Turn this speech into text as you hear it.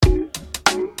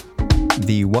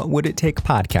The What Would It Take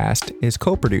podcast is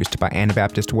co-produced by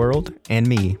Anabaptist World and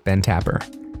me, Ben Tapper.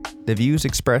 The views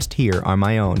expressed here are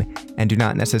my own and do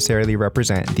not necessarily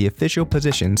represent the official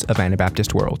positions of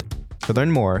Anabaptist World. To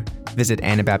learn more, visit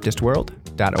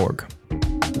anabaptistworld.org.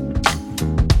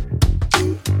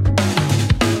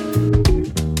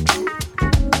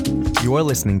 You're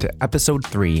listening to episode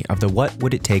 3 of the What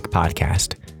Would It Take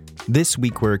podcast. This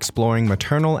week we're exploring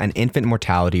maternal and infant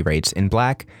mortality rates in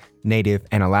Black, Native,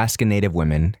 and Alaska Native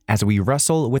women as we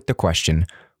wrestle with the question,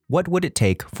 what would it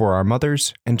take for our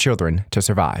mothers and children to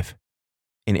survive?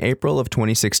 In April of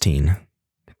 2016,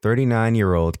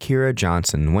 39-year-old Kira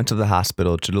Johnson went to the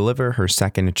hospital to deliver her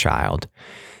second child.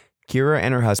 Kira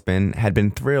and her husband had been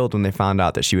thrilled when they found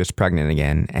out that she was pregnant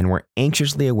again and were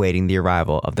anxiously awaiting the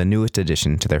arrival of the newest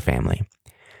addition to their family.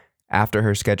 After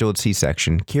her scheduled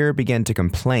C-section, Kira began to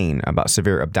complain about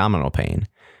severe abdominal pain.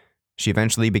 She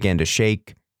eventually began to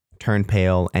shake, turn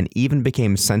pale, and even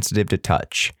became sensitive to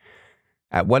touch.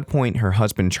 At one point, her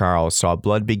husband Charles saw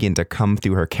blood begin to come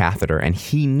through her catheter, and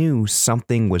he knew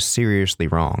something was seriously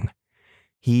wrong.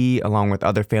 He, along with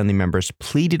other family members,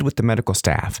 pleaded with the medical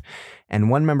staff, and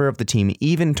one member of the team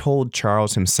even told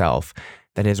Charles himself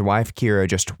that his wife Kira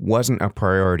just wasn't a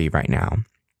priority right now.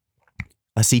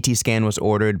 A CT scan was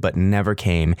ordered but never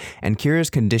came, and Kira's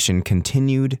condition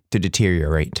continued to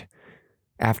deteriorate.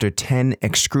 After 10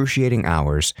 excruciating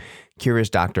hours, Kira's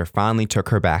doctor finally took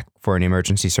her back for an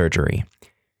emergency surgery.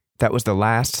 That was the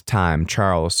last time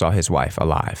Charles saw his wife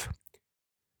alive.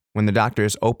 When the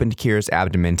doctors opened Kira's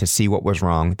abdomen to see what was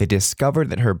wrong, they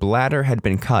discovered that her bladder had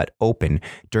been cut open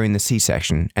during the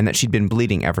C-section and that she'd been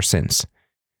bleeding ever since.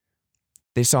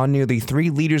 They saw nearly 3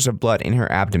 liters of blood in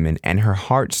her abdomen, and her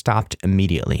heart stopped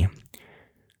immediately.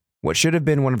 What should have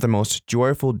been one of the most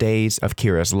joyful days of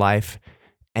Kira's life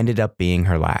ended up being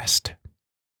her last.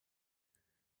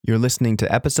 You're listening to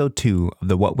episode 2 of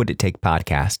the What Would It Take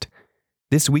podcast.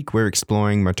 This week we're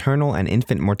exploring maternal and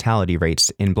infant mortality rates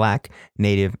in Black,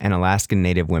 Native, and Alaskan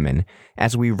Native women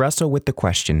as we wrestle with the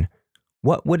question,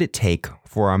 what would it take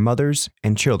for our mothers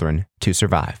and children to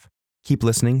survive? Keep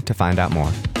listening to find out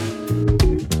more.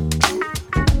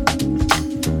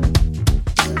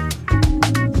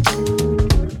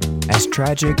 As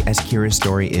tragic as Kira's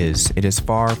story is, it is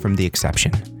far from the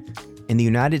exception. In the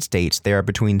United States, there are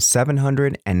between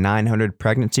 700 and 900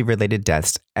 pregnancy-related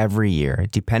deaths every year,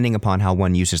 depending upon how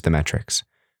one uses the metrics.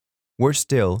 Worse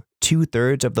still,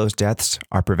 2/3 of those deaths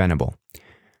are preventable.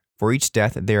 For each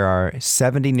death, there are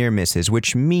 70 near misses,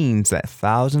 which means that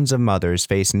thousands of mothers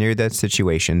face near-death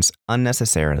situations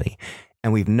unnecessarily,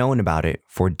 and we've known about it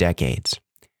for decades.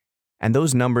 And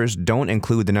those numbers don't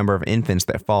include the number of infants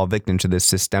that fall victim to the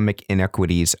systemic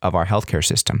inequities of our healthcare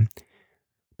system.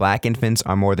 Black infants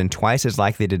are more than twice as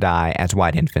likely to die as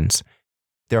white infants.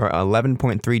 There are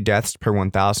 11.3 deaths per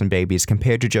 1,000 babies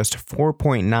compared to just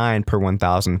 4.9 per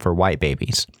 1,000 for white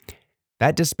babies.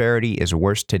 That disparity is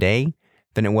worse today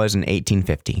than it was in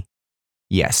 1850.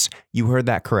 Yes, you heard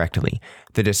that correctly.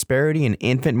 The disparity in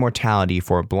infant mortality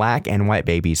for Black and white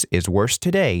babies is worse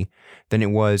today than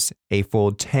it was a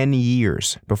full 10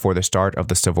 years before the start of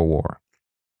the Civil War.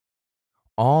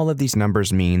 All of these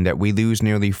numbers mean that we lose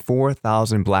nearly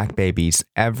 4,000 Black babies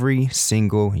every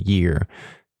single year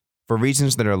for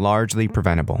reasons that are largely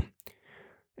preventable.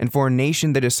 And for a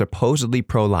nation that is supposedly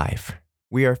pro-life,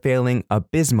 we are failing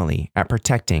abysmally at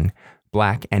protecting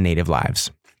Black and Native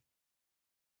lives.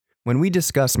 When we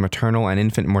discuss maternal and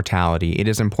infant mortality, it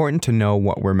is important to know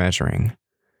what we're measuring.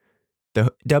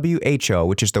 The WHO,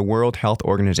 which is the World Health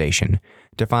Organization,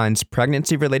 defines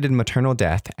pregnancy-related maternal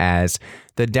death as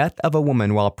the death of a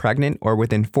woman while pregnant or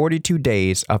within 42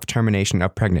 days of termination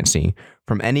of pregnancy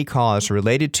from any cause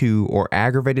related to or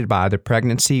aggravated by the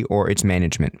pregnancy or its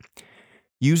management.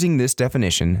 Using this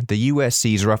definition, the U.S.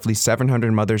 sees roughly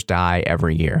 700 mothers die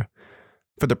every year.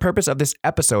 For the purpose of this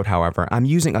episode, however, I'm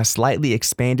using a slightly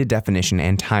expanded definition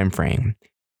and time frame.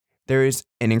 There is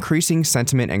an increasing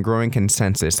sentiment and growing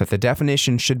consensus that the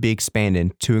definition should be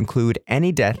expanded to include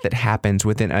any death that happens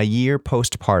within a year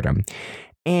postpartum,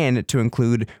 and to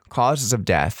include causes of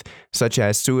death, such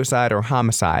as suicide or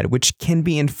homicide, which can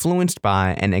be influenced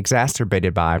by and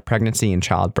exacerbated by pregnancy and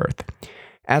childbirth.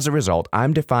 As a result,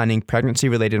 I'm defining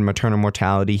pregnancy-related maternal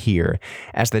mortality here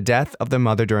as the death of the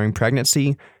mother during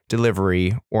pregnancy,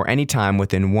 delivery, or any time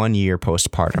within 1 year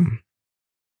postpartum.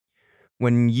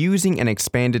 When using an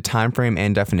expanded timeframe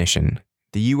and definition,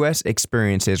 the U.S.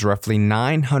 experiences roughly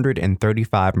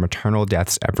 935 maternal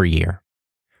deaths every year.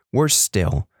 Worse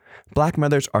still, Black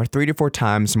mothers are 3 to 4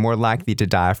 times more likely to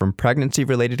die from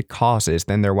pregnancy-related causes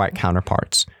than their white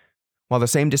counterparts. While the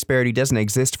same disparity doesn't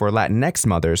exist for Latinx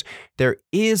mothers, there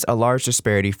is a large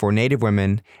disparity for Native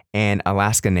women and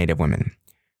Alaska Native women.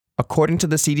 According to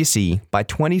the CDC, by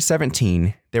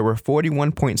 2017, there were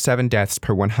 41.7 deaths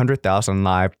per 100,000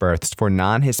 live births for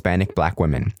non-Hispanic Black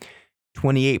women,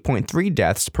 28.3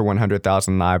 deaths per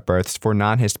 100,000 live births for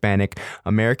non-Hispanic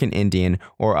American Indian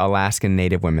or Alaskan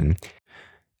Native women,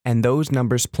 and those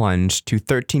numbers plunged to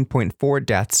 13.4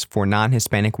 deaths for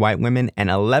non-Hispanic white women and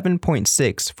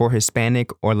 11.6 for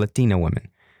Hispanic or Latina women.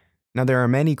 Now, there are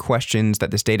many questions that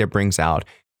this data brings out,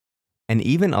 and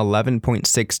even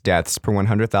 11.6 deaths per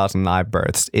 100,000 live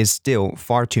births is still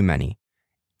far too many.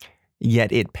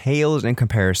 Yet it pales in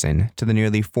comparison to the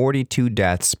nearly 42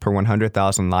 deaths per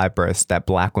 100,000 live births that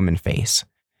Black women face.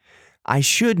 I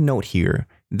should note here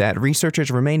that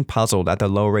researchers remain puzzled at the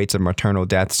low rates of maternal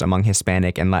deaths among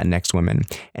Hispanic and Latinx women,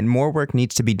 and more work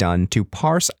needs to be done to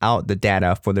parse out the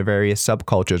data for the various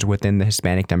subcultures within the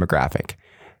Hispanic demographic.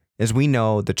 As we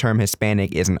know, the term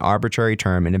Hispanic is an arbitrary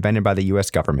term invented by the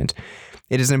U.S. government.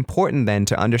 It is important then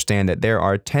to understand that there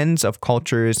are tens of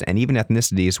cultures and even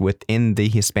ethnicities within the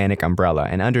Hispanic umbrella,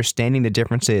 and understanding the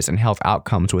differences in health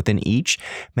outcomes within each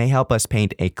may help us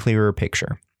paint a clearer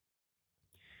picture.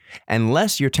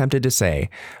 Unless you're tempted to say,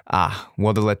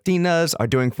 well, the Latinas are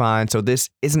doing fine, so this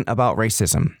isn't about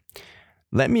racism.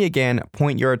 Let me again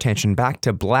point your attention back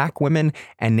to Black women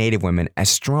and Native women as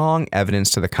strong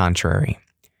evidence to the contrary.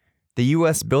 The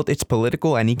U.S. built its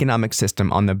political and economic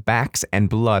system on the backs and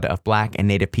blood of Black and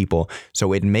Native people,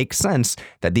 so it makes sense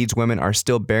that these women are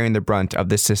still bearing the brunt of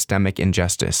this systemic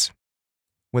injustice.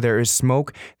 Where there is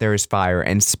smoke, there is fire,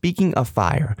 and speaking of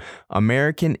fire,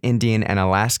 American Indian and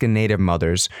Alaska Native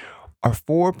mothers are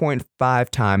 4.5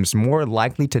 times more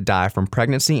likely to die from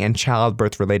pregnancy and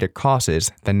childbirth-related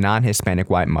causes than non-Hispanic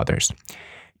white mothers.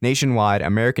 Nationwide,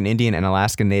 American Indian and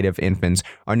Alaska Native infants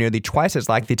are nearly twice as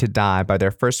likely to die by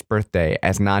their first birthday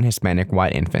as non-Hispanic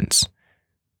white infants.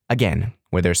 Again,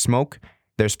 where there's smoke,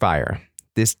 there's fire.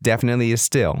 This definitely is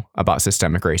still about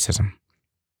systemic racism.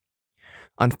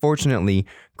 Unfortunately,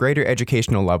 greater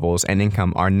educational levels and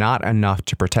income are not enough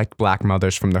to protect Black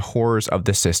mothers from the horrors of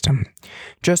the system.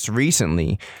 Just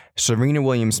recently, Serena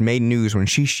Williams made news when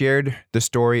she shared the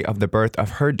story of the birth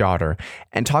of her daughter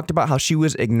and talked about how she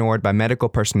was ignored by medical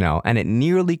personnel and it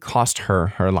nearly cost her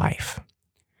her life.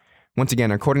 Once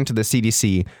again, according to the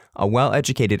CDC, a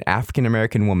well-educated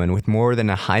African-American woman with more than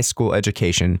a high school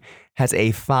education has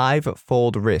a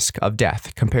 5-fold risk of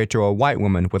death compared to a white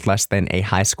woman with less than a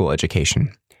high school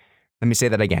education. Let me say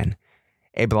that again.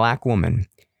 A Black woman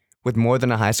with more than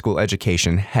a high school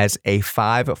education has a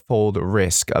 5-fold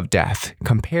risk of death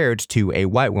compared to a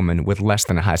white woman with less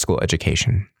than a high school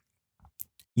education.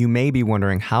 You may be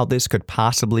wondering how this could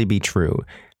possibly be true.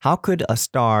 How could a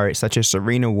star such as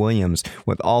Serena Williams,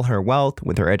 with all her wealth,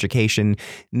 with her education,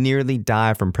 nearly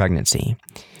die from pregnancy?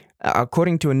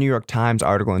 According to a New York Times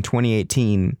article in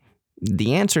 2018,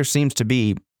 the answer seems to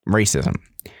be racism.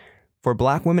 For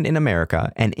Black women in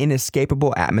America, an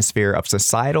inescapable atmosphere of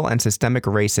societal and systemic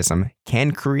racism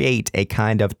can create a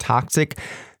kind of toxic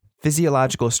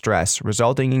physiological stress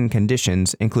resulting in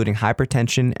conditions including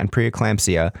hypertension and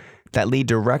preeclampsia that lead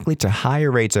directly to higher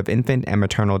rates of infant and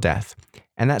maternal death.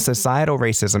 And that societal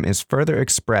racism is further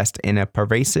expressed in a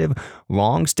pervasive,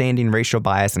 long-standing racial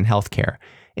bias in healthcare,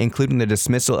 including the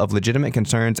dismissal of legitimate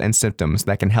concerns and symptoms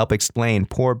that can help explain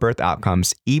poor birth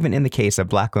outcomes, even in the case of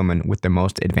Black women with the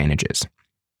most advantages.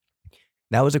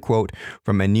 That was a quote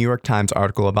from a New York Times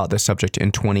article about this subject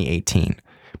in 2018.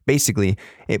 Basically,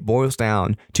 it boils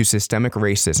down to systemic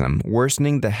racism,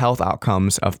 worsening the health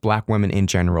outcomes of Black women in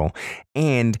general,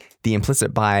 and the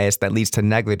implicit bias that leads to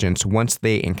negligence once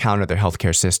they encounter their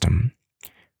healthcare system.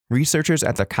 Researchers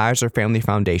at the Kaiser Family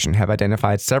Foundation have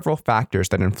identified several factors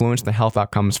that influence the health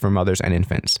outcomes for mothers and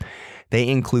infants. They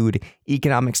include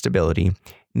economic stability,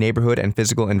 neighborhood and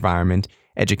physical environment,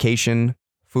 education,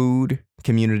 food,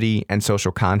 community, and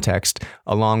social context,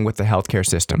 along with the healthcare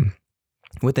system.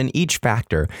 Within each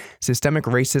factor, systemic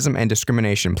racism and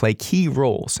discrimination play key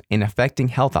roles in affecting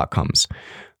health outcomes.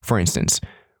 For instance,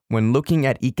 when looking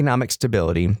at economic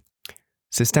stability,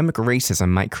 systemic racism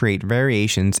might create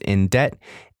variations in debt,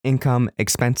 income,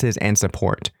 expenses, and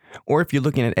support. Or if you're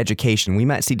looking at education, we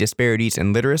might see disparities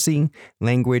in literacy,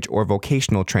 language, or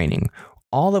vocational training,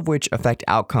 all of which affect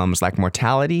outcomes like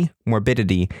mortality,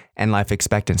 morbidity, and life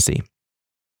expectancy.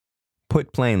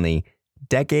 Put plainly,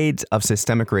 decades of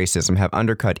systemic racism have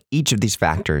undercut each of these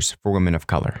factors for women of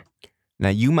color. Now,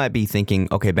 you might be thinking,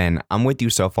 okay, Ben, I'm with you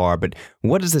so far, but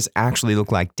what does this actually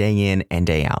look like day in and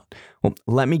day out? Well,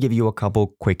 let me give you a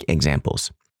couple quick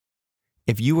examples.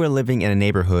 If you are living in a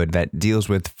neighborhood that deals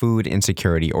with food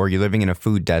insecurity or you're living in a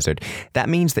food desert, that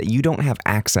means that you don't have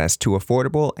access to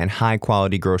affordable and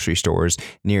high-quality grocery stores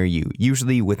near you,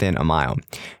 usually within a mile.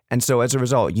 And so as a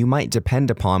result, you might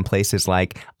depend upon places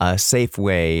like a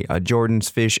Safeway, a Jordan's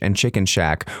Fish and Chicken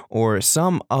Shack, or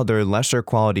some other lesser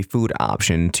quality food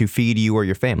option to feed you or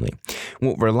your family.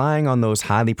 Well, relying on those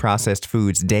highly processed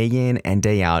foods day in and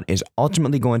day out is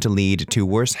ultimately going to lead to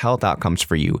worse health outcomes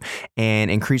for you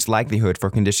and increased likelihood for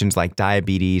conditions like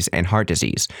diabetes and heart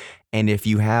disease. And if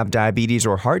you have diabetes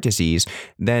or heart disease,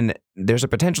 then there's a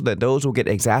potential that those will get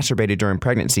exacerbated during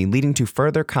pregnancy, leading to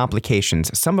further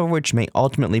complications, some of which may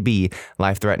ultimately be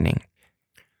life-threatening.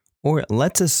 Or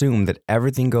let's assume that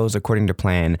everything goes according to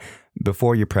plan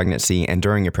before your pregnancy and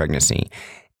during your pregnancy.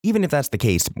 Even if that's the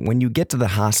case, when you get to the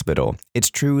hospital, it's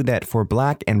true that for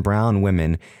Black and brown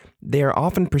women, they are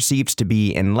often perceived to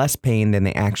be in less pain than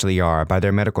they actually are by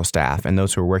their medical staff and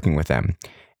those who are working with them.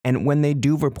 And when they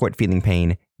do report feeling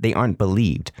pain, they aren't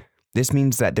believed. This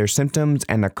means that their symptoms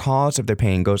and the cause of their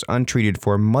pain goes untreated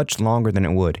for much longer than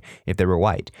it would if they were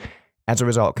white. As a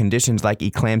result, conditions like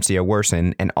eclampsia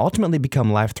worsen and ultimately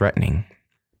become life-threatening.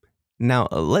 Now,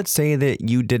 let's say that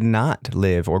you did not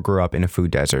live or grow up in a food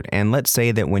desert, and let's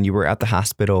say that when you were at the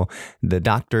hospital, the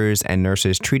doctors and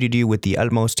nurses treated you with the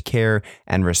utmost care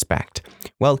and respect.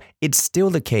 Well, it's still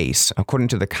the case, according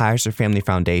to the Kaiser Family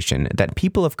Foundation, that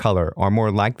people of color are more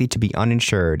likely to be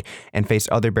uninsured and face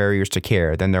other barriers to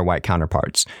care than their white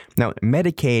counterparts. Now,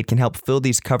 Medicaid can help fill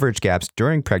these coverage gaps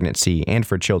during pregnancy and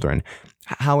for children.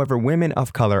 However, women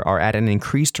of color are at an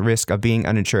increased risk of being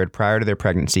uninsured prior to their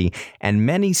pregnancy, and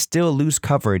many still lose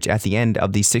coverage at the end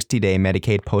of the 60-day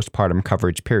Medicaid postpartum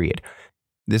coverage period.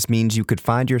 This means you could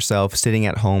find yourself sitting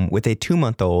at home with a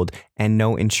 2-month-old and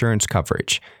no insurance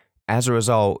coverage. As a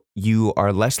result, you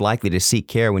are less likely to seek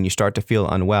care when you start to feel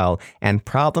unwell, and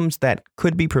problems that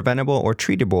could be preventable or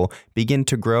treatable begin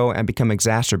to grow and become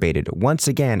exacerbated, once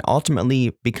again,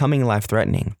 ultimately becoming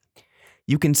life-threatening.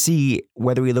 You can see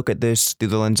whether we look at this through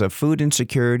the lens of food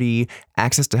insecurity,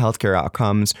 access to healthcare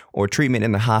outcomes, or treatment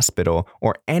in the hospital,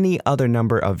 or any other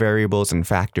number of variables and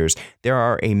factors, there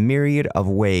are a myriad of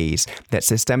ways that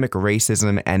systemic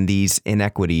racism and these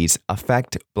inequities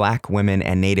affect Black women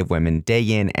and Native women day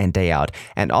in and day out,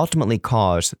 and ultimately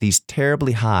cause these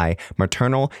terribly high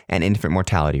maternal and infant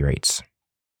mortality rates.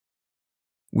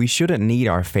 We shouldn't need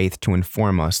our faith to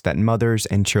inform us that mothers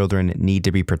and children need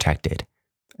to be protected.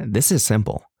 This is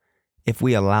simple. If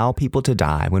we allow people to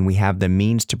die when we have the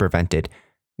means to prevent it,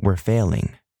 we're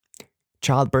failing.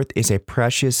 Childbirth is a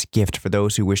precious gift for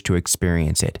those who wish to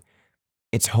experience it.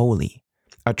 It's holy,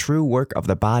 a true work of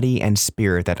the body and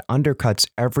spirit that undercuts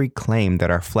every claim that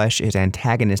our flesh is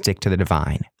antagonistic to the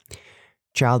divine.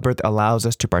 Childbirth allows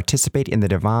us to participate in the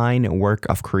divine work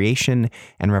of creation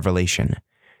and revelation.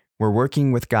 We're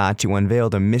working with God to unveil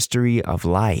the mystery of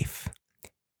life.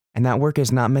 And that work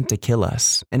is not meant to kill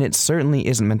us, and it certainly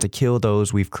isn't meant to kill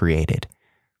those we've created.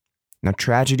 Now,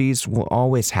 tragedies will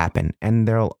always happen, and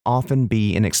they'll often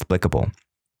be inexplicable.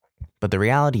 But the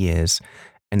reality is,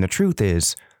 and the truth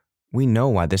is, we know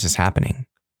why this is happening.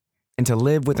 And to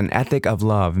live with an ethic of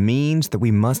love means that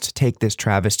we must take this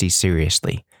travesty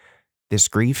seriously. This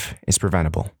grief is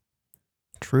preventable.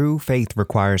 True faith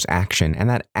requires action, and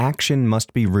that action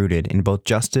must be rooted in both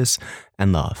justice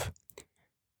and love.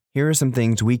 Here are some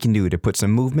things we can do to put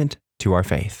some movement to our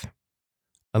faith.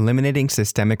 Eliminating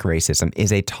systemic racism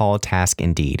is a tall task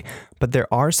indeed, but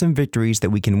there are some victories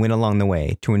that we can win along the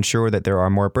way to ensure that there are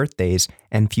more birthdays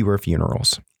and fewer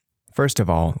funerals. First of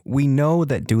all, we know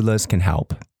that doulas can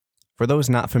help. For those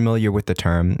not familiar with the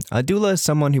term, a doula is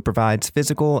someone who provides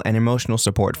physical and emotional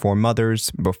support for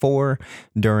mothers before,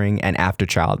 during, and after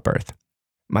childbirth.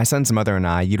 My son's mother and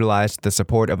I utilized the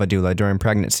support of a doula during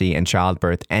pregnancy and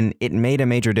childbirth, and it made a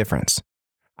major difference.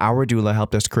 Our doula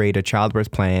helped us create a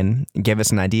childbirth plan, gave us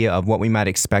an idea of what we might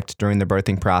expect during the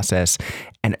birthing process,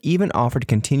 and even offered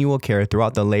continual care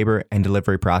throughout the labor and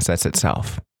delivery process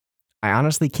itself. I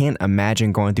honestly can't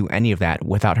imagine going through any of that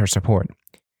without her support.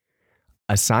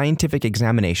 A scientific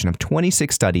examination of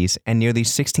 26 studies and nearly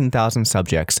 16,000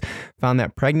 subjects found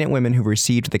that pregnant women who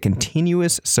received the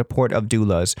continuous support of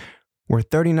doulas were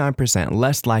 39%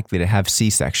 less likely to have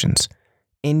C-sections.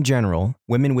 In general,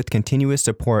 women with continuous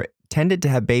support tended to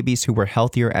have babies who were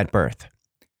healthier at birth.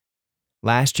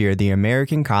 Last year, the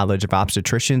American College of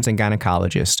Obstetricians and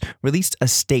Gynecologists released a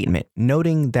statement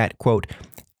noting that, quote,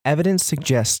 evidence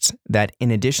suggests that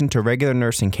in addition to regular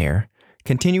nursing care,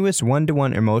 continuous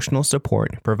one-to-one emotional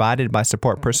support provided by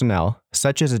support personnel,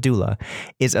 such as a doula,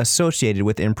 is associated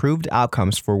with improved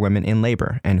outcomes for women in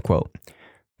labor, end quote.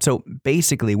 So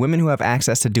basically, women who have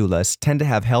access to doulas tend to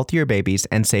have healthier babies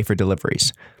and safer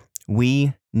deliveries.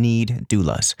 We need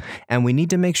doulas, and we need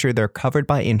to make sure they're covered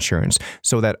by insurance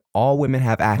so that all women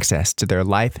have access to their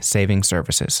life-saving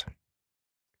services.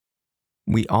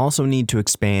 We also need to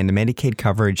expand Medicaid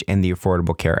coverage and the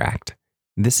Affordable Care Act.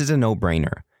 This is a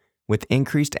no-brainer. With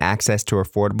increased access to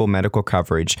affordable medical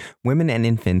coverage, women and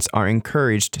infants are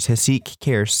encouraged to seek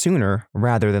care sooner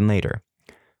rather than later.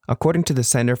 According to the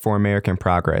Center for American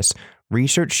Progress,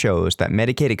 research shows that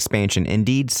Medicaid expansion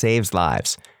indeed saves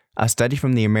lives. A study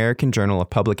from the American Journal of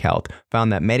Public Health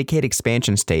found that Medicaid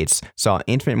expansion states saw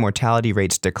infant mortality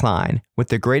rates decline, with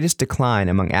the greatest decline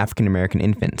among African American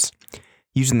infants.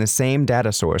 Using the same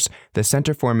data source, the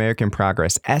Center for American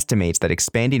Progress estimates that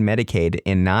expanding Medicaid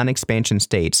in non-expansion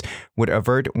states would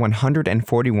avert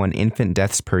 141 infant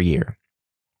deaths per year.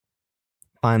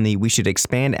 Finally, we should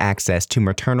expand access to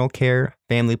maternal care,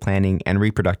 family planning, and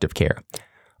reproductive care.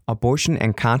 Abortion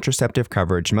and contraceptive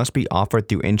coverage must be offered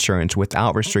through insurance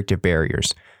without restrictive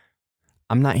barriers.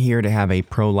 I'm not here to have a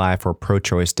pro-life or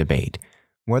pro-choice debate.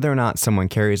 Whether or not someone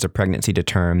carries a pregnancy to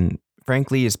term,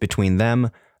 frankly, is between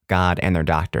them, God, and their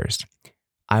doctors.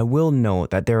 I will note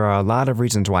that there are a lot of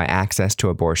reasons why access to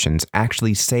abortions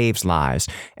actually saves lives,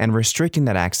 and restricting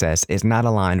that access is not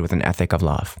aligned with an ethic of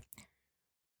love.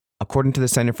 According to the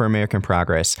Center for American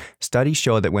Progress, studies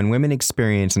show that when women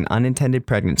experience an unintended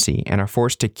pregnancy and are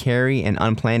forced to carry an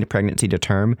unplanned pregnancy to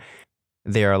term,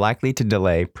 they are likely to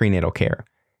delay prenatal care.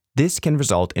 This can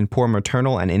result in poor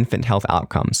maternal and infant health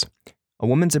outcomes. A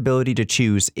woman's ability to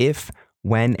choose if,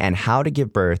 when, and how to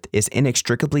give birth is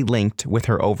inextricably linked with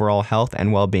her overall health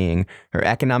and well-being, her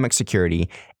economic security,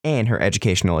 and her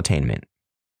educational attainment.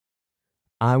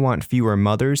 I want fewer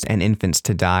mothers and infants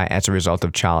to die as a result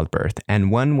of childbirth,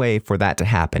 and one way for that to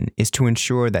happen is to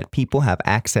ensure that people have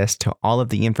access to all of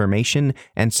the information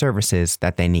and services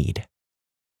that they need.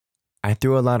 I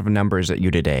threw a lot of numbers at you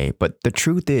today, but the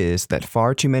truth is that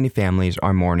far too many families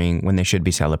are mourning when they should be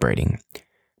celebrating.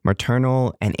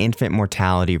 Maternal and infant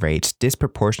mortality rates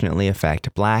disproportionately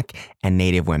affect Black and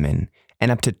Native women,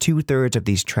 and up to 2/3 of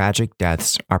these tragic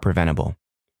deaths are preventable.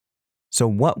 So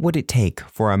what would it take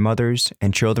for our mothers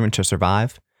and children to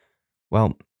survive?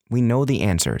 Well, we know the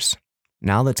answers.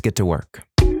 Now let's get to work.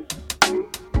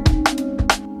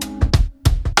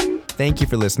 Thank you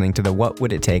for listening to the What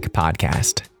Would It Take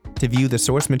podcast. To view the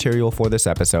source material for this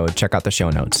episode, check out the show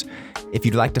notes. If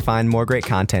you'd like to find more great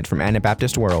content from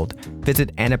Anabaptist World,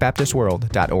 visit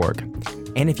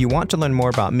anabaptistworld.org. And if you want to learn more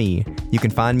about me, you can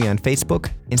find me on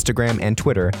Facebook, Instagram, and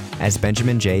Twitter as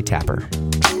Benjamin J. Tapper.